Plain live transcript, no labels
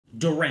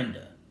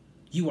Dorinda,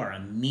 you are a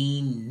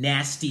mean,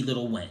 nasty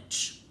little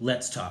wench.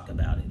 Let's talk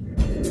about it.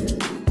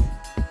 Hey,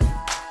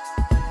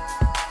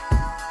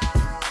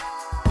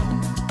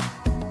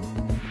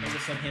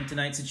 what's up,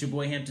 Hamptonites? It's your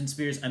boy, Hampton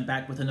Spears. I'm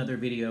back with another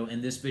video.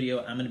 In this video,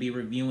 I'm going to be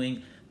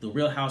reviewing the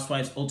Real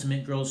Housewives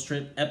Ultimate Girls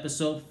Trip,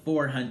 episode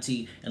 4,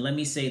 hunty. And let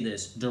me say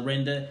this,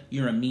 Dorinda,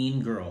 you're a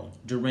mean girl.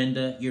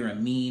 Dorinda, you're a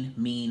mean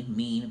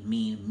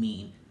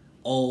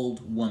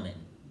old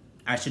woman.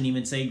 I shouldn't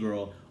even say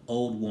girl,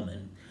 old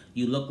woman.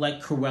 You look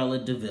like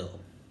Cruella DeVille.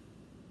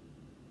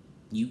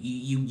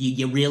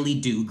 You really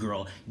do,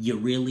 girl. You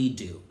really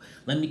do.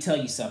 Let me tell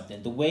you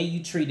something. The way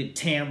you treated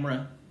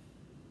Tamra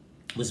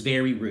was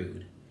very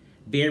rude.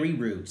 Very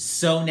rude.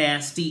 So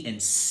nasty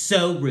and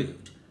so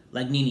rude,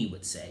 like Nene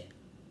would say.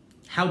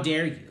 How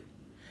dare you?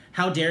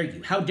 How dare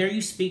you? How dare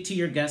you speak to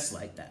your guests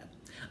like that?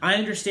 I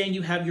understand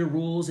you have your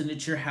rules and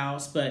it's your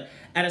house, but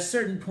at a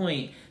certain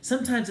point,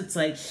 sometimes it's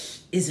like,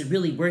 is it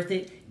really worth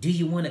it? Do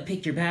you want to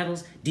pick your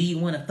battles? Do you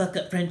want to fuck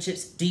up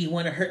friendships? Do you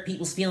want to hurt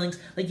people's feelings?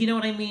 Like, you know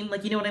what I mean?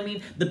 Like, you know what I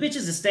mean? The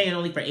bitches is staying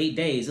only for 8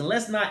 days, and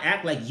let's not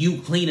act like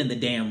you cleaning the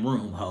damn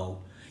room,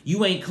 ho.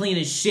 You ain't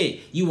cleaning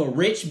shit. You a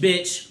rich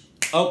bitch,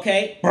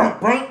 okay?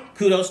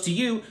 Kudos to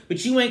you,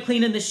 but you ain't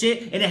cleaning the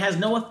shit, and it has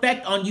no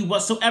effect on you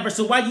whatsoever,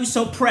 so why you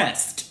so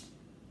pressed?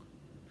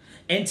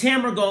 And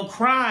Tamra gonna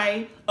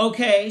cry,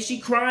 okay? She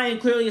crying,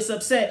 clearly is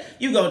upset.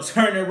 You gonna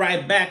turn it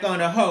right back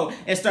on a hoe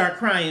and start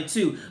crying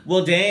too.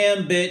 Well,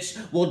 damn, bitch.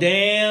 Well,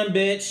 damn,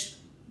 bitch.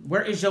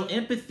 Where is your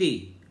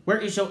empathy? Where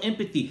is your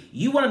empathy?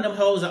 You one of them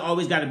hoes that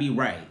always gotta be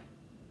right.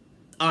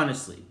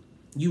 Honestly.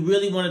 You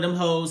really one of them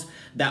hoes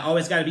that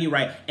always gotta be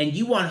right. And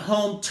you want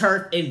home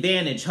turf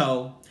advantage,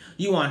 hoe.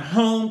 You want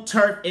home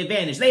turf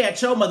advantage. They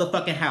at your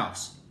motherfucking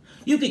house.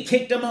 You could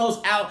kick them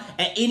hoes out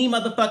at any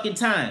motherfucking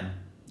time.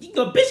 You can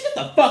go, bitch, get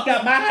the fuck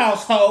out my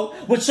house, ho,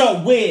 with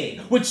your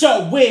wig, with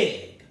your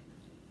wig.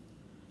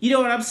 You know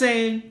what I'm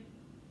saying?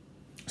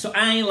 So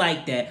I ain't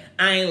like that.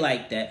 I ain't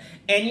like that.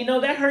 And you know,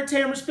 that hurt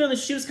Tamra's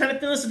feelings. She was kind of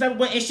feeling some type of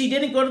way, and she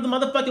didn't go to the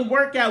motherfucking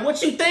workout.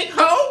 What you think,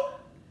 ho?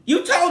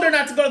 You told her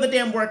not to go to the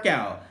damn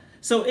workout.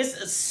 So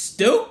it's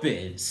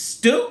stupid,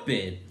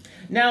 stupid.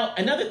 Now,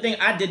 another thing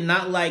I did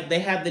not like, they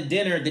had the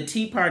dinner, the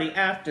tea party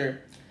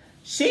after.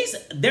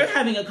 They're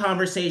having a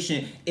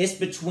conversation. It's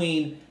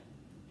between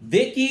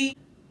Vicki,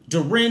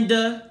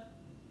 Dorinda,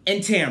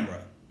 and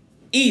Tamra.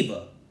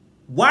 Eva,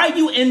 why are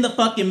you in the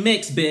fucking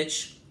mix,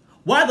 bitch?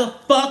 Why the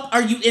fuck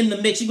are you in the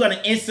mix? You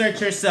gonna insert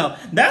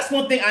yourself. That's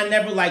one thing I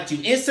never liked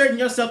you. Inserting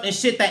yourself in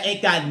shit that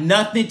ain't got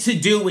nothing to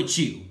do with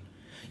you.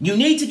 You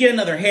need to get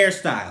another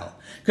hairstyle.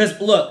 Because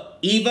look,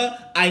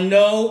 Eva, I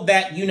know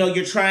that, you know,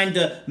 you're trying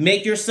to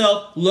make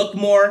yourself look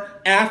more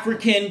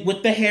African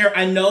with the hair.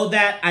 I know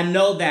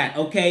that,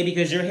 okay?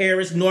 Because your hair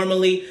is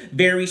normally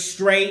very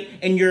straight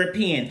and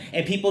European.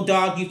 And people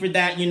dog you for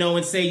that, you know,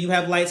 and say you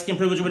have light skin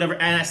privilege or whatever.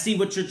 And I see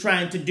what you're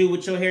trying to do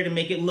with your hair to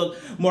make it look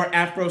more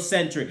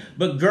Afrocentric.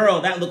 But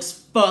girl, that looks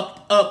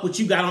fucked up what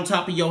you got on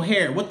top of your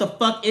hair. What the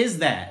fuck is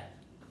that?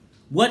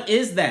 What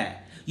is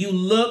that? You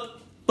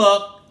look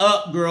fucked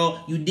up,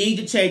 girl. You need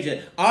to change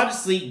it.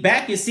 Honestly,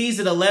 back in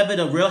season 11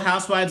 of Real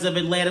Housewives of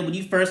Atlanta, when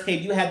you first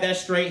came, you had that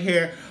straight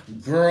hair.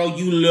 Girl,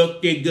 you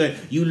looked it good.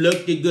 You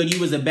looked it good. You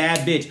was a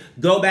bad bitch.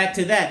 Go back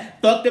to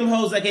that. Fuck them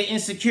hoes that get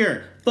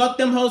insecure. Fuck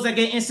them hoes that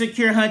get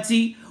insecure,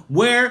 hunty.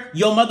 Wear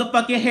your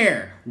motherfucking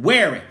hair.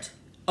 Wear it.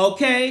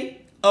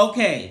 Okay?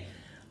 Okay.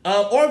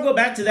 Or go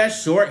back to that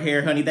short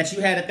hair, honey, that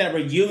you had at that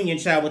reunion,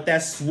 child, with that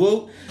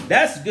swoop.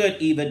 That's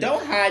good, Eva.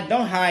 Don't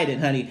hide it,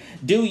 honey.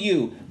 Do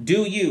you.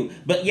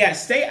 But yeah,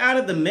 stay out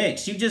of the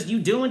mix. You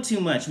doing too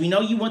much. We know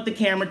you want the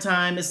camera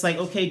time. It's like,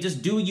 okay,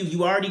 just do you.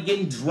 You already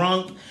getting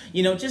drunk.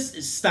 You know,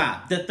 just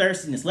stop the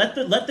thirstiness. Let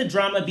the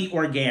drama be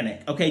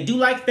organic. Okay, do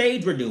like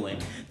Phaedra doing.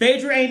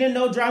 Phaedra ain't in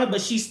no drama,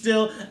 but she's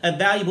still a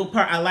valuable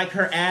part. I like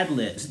her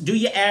ad-libs. Do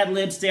your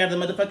ad-libs, stay out of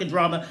the motherfucking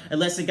drama,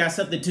 unless it got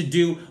something to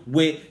do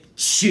with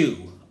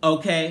you.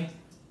 Okay?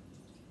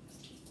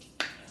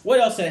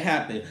 What else had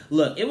happened?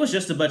 Look, it was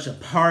just a bunch of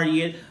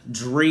partying,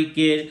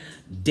 drinking,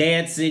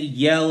 dancing,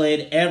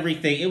 yelling,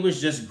 everything. It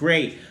was just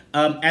great.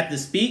 At the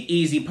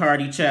Speakeasy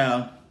party,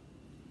 child,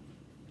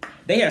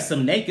 they had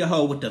some naked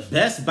hoe with the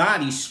best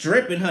body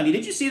stripping, honey.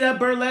 Did you see that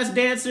burlesque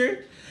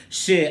dancer?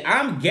 Shit,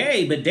 I'm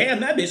gay, but damn,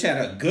 that bitch had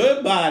a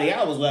good body.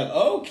 I was like,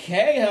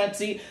 okay,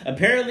 hunty.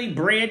 Apparently,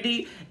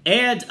 Brandi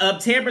and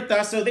Tamra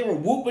thought so. They were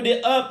whooping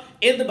it up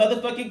in the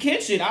motherfucking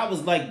kitchen. I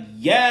was like,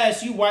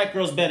 yes, you white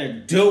girls better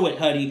do it,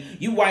 honey.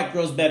 You white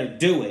girls better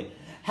do it.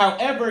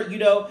 However, you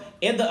know,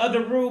 in the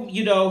other room,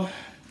 you know,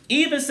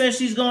 Eva says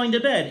she's going to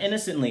bed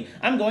innocently.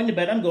 I'm going to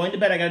bed. I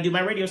gotta do my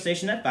radio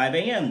station at 5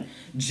 a.m.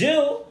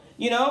 Jill,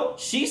 you know,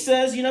 she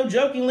says, you know,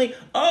 jokingly,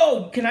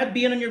 oh, can I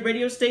be in on your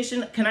radio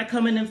station? Can I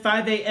come in at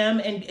 5 a.m.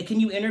 and can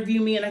you interview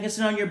me and I can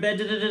sit on your bed?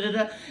 Da, da, da, da,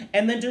 da.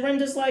 And then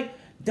Dorinda's like,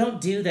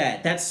 don't do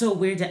that. That's so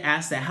weird to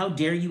ask that. How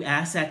dare you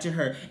ask that to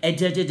her? And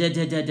da, da, da,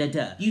 da, da, da,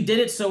 da. You did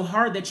it so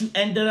hard that you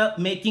ended up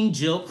making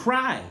Jill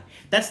cry.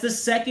 That's the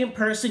second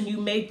person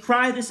you made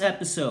cry this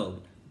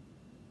episode.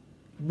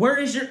 Where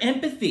is your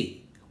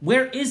empathy?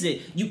 Where is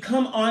it? You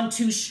come on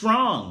too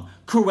strong,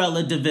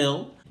 Cruella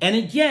DeVille. And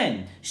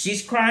again,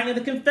 she's crying in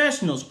the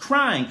confessionals,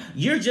 crying.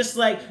 You're just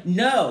like,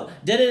 no,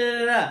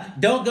 da-da-da-da-da,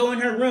 don't go in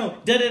her room,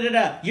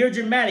 da-da-da-da, you're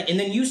dramatic. And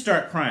then you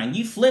start crying.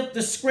 You flip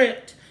the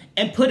script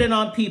and put it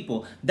on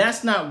people.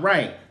 That's not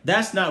right.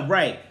 That's not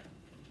right.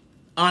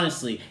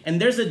 Honestly. And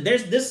there's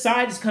this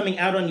side is coming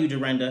out on you,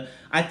 Dorinda.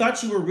 I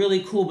thought you were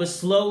really cool, but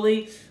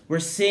slowly we're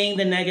seeing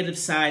the negative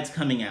sides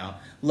coming out.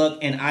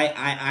 Look, and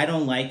I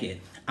don't like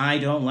it. I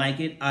don't like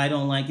it. I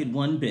don't like it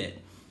one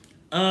bit.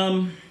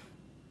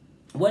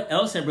 What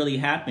else had really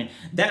happened?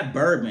 That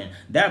bourbon,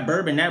 that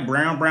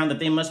brown that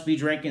they must be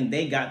drinking,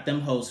 they got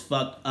them hoes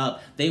fucked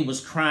up. They was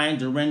crying.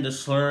 Dorinda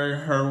slurred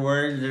her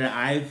words that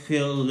I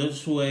feel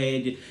this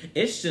way.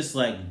 It's just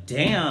like,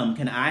 damn,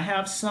 can I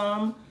have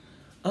some?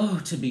 Oh,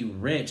 to be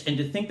rich. And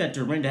to think that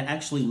Dorinda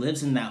actually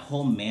lives in that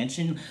whole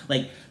mansion.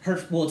 Like,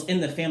 well, it's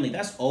in the family.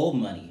 That's old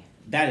money.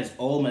 That is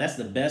old money. That's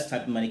the best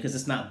type of money because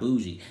it's not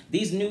bougie.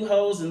 These new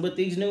hoes and with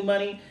these new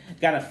money,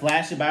 gotta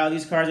flash it, buy all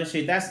these cars and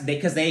shit. That's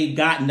because they ain't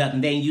got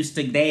nothing. They ain't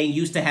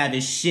used to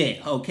having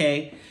shit,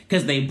 okay?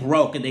 Because they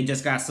broke and they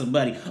just got some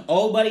money.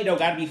 Old money don't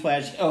gotta be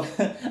flashy. Oh,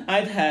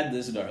 I've had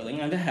this,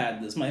 darling. I've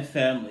had this. My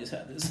family's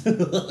had this.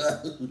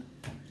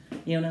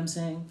 You know what I'm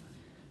saying?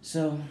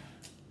 So,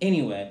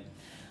 anyway.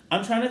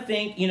 I'm trying to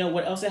think,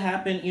 what else had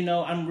happened,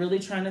 I'm really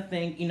trying to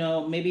think,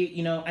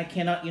 maybe, I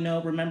cannot,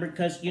 remember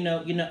because,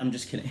 I'm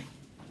just kidding.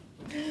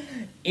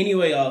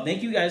 Anyway, y'all,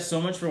 thank you guys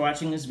so much for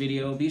watching this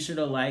video. Be sure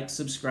to like,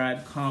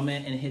 subscribe,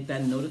 comment, and hit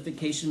that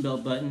notification bell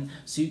button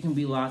so you can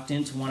be locked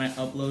into when I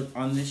upload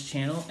on this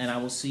channel, and I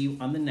will see you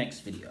on the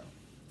next video.